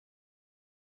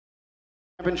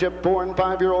Championship 4- and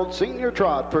 5-year-old senior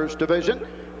trot, first division.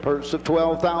 Purse of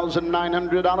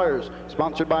 $12,900.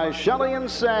 Sponsored by Shelley and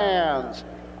Sands.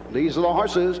 These are the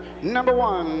horses. Number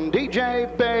 1,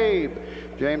 DJ Babe.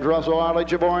 James Russell, Arley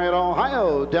Javorian,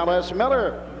 Ohio. Dallas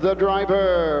Miller, the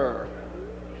driver.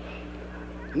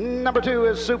 Number 2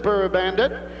 is Super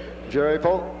Bandit. Jerry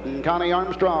Fulton, Connie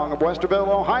Armstrong of Westerville,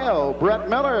 Ohio. Brett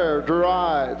Miller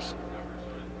drives.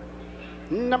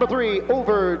 Number 3,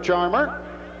 Over Charmer.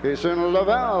 Jason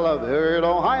Lavelle of Hilliard,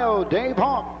 Ohio. Dave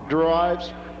Hawk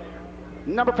drives.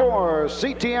 Number 4,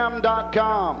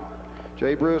 CTM.com.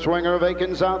 J. Bruce Winger of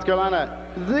Aiken, South Carolina.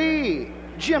 The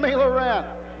Jimmy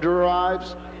Lorette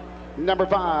drives. Number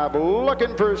 5,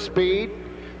 Looking for Speed.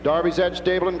 Darby's Edge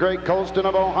Stable and Craig Colston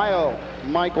of Ohio.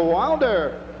 Mike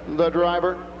Wilder, the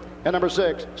driver. And number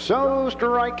 6, So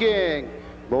Striking.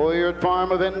 Boyard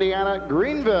Farm of Indiana,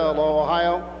 Greenville,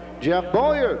 Ohio. Jeff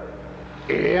Boyard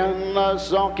in the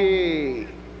sulky.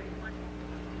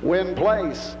 Win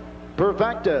place,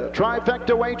 Perfecta,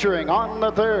 Trifecta Wagering on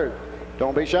the 3rd.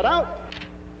 Don't be shut out.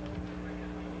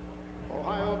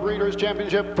 Ohio Breeders'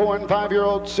 Championship 4- and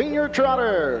 5-year-old senior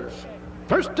trotters.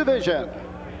 First division.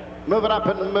 Moving up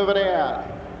and moving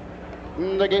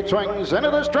in. The gate swings into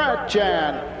the stretch,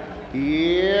 and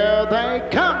here they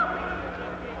come.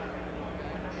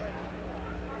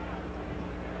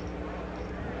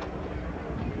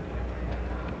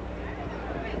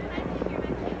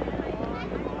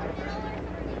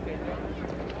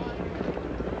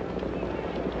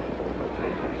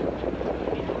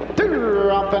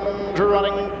 Up and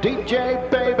running, DJ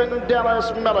Babe and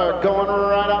Dallas Miller going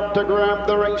right up to grab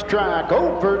the racetrack.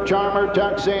 Over Charmer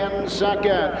tucks in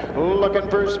second. Looking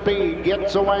for Speed,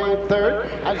 gets away third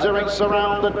as they race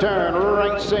around the turn.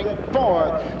 Racing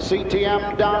fourth,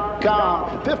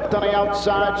 CTM.com. Fifth on the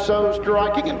outside, So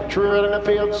Striking, and true in the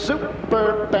field,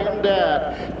 Super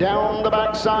Bandit. Down the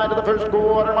backside of the first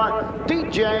quarter mark,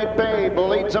 DJ Babe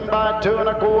leads them by 2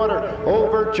 1/4.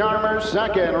 Over Charmer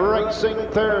second, racing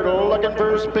third, looking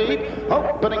for Speed.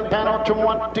 Opening panel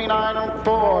 29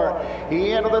 4.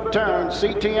 Into the turn,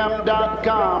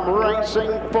 CTM.com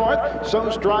racing fourth. So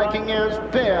Striking is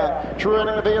fifth.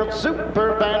 Treading the field,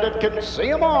 Super Bandit can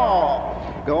see them all.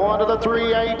 Going to the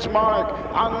 3/8 mark.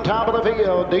 On top of the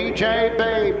field, DJ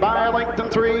Babe by a length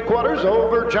and 3/4.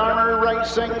 Over Charmer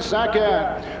racing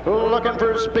second. Looking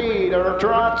for Speed, or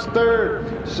Trot's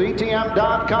third.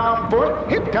 CTM.com fourth.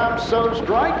 Here comes So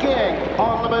Striking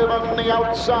on the move on the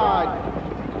outside.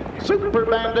 Super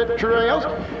Bandit trails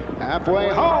halfway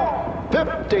home,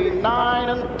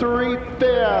 59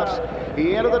 3/5.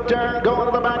 Into the turn, going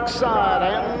to the backside,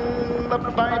 and the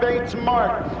 5/8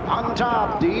 mark. On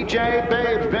top, DJ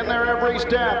Babe's been there every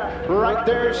step. Right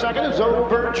there, second is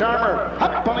Over Charmer.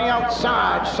 Up on the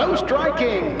outside, So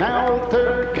Striking. Now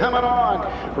third coming on.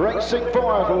 Racing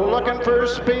fourth, looking for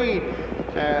Speed.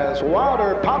 As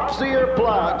Wilder pops the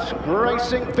earplugs,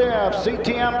 racing fifth,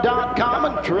 CTM.com,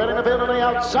 and treading the field on the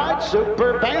outside,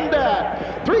 Super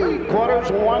Bandit. 3/4,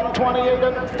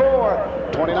 128 4,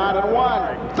 29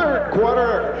 1. Third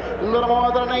quarter, a little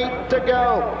more than an 8 to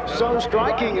go. So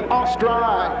Striking off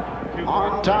stride.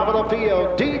 On top of the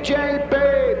field, DJ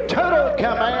Babe, total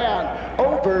command.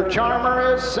 Over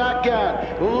Charmer is second.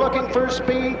 Looking for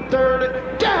Speed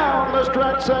third. Down the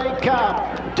stretch they come.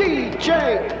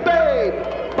 DJ Babe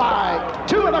by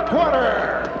 2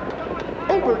 1/4.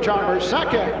 Over Charmer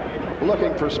second.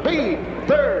 Looking for Speed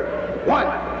third.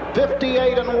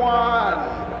 1:58 1.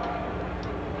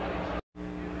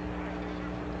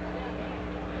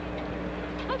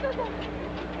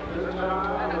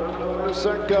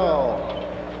 Circle.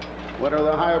 Winner of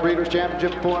the Ohio Breeders'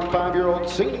 Championship 4- and 5-year-old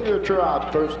senior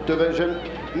trot, first division.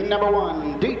 Number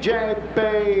 1, DJ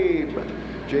Babe.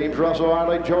 James Russell,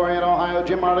 Arley Jorian, Ohio.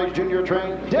 Jim Arley Jr.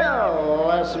 trained.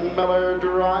 Dallas Miller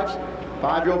drives.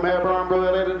 5-year-old mare Brown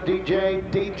related DJ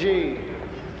DG.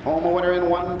 Home winner in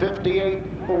 1:58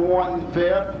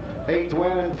 1/5. 8th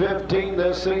win in 15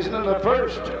 this season, and the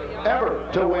first ever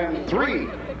to win 3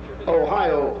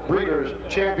 Ohio Breeders'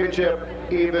 Championship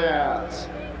events.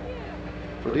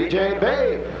 For DJ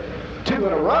Babe, 2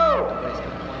 in a row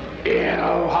in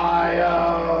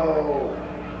Ohio.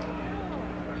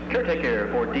 Caretaker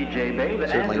for DJ Babe.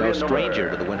 Certainly no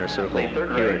stranger to the winner's circle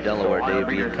here at Delaware. Dave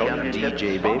Bianconio,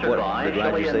 DJ Babe. What did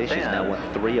Roger say? She's now won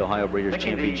 3 Ohio Breeders'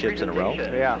 Championships in a row.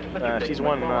 Yeah, she's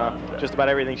won just about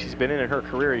everything she's been in her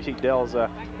career. You see Dell's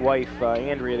wife,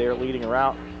 Andrea, there leading her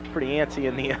out. Pretty antsy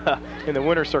in the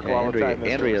winner's circle all the time.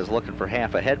 Andrea is looking for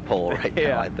half a head pole right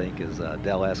now, I think, as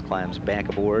Del S climbs back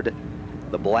aboard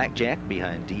the Blackjack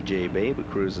behind DJ Babe, who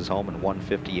cruises home in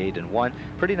 1:58 1.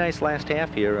 Pretty nice last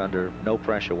half here under no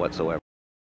pressure whatsoever.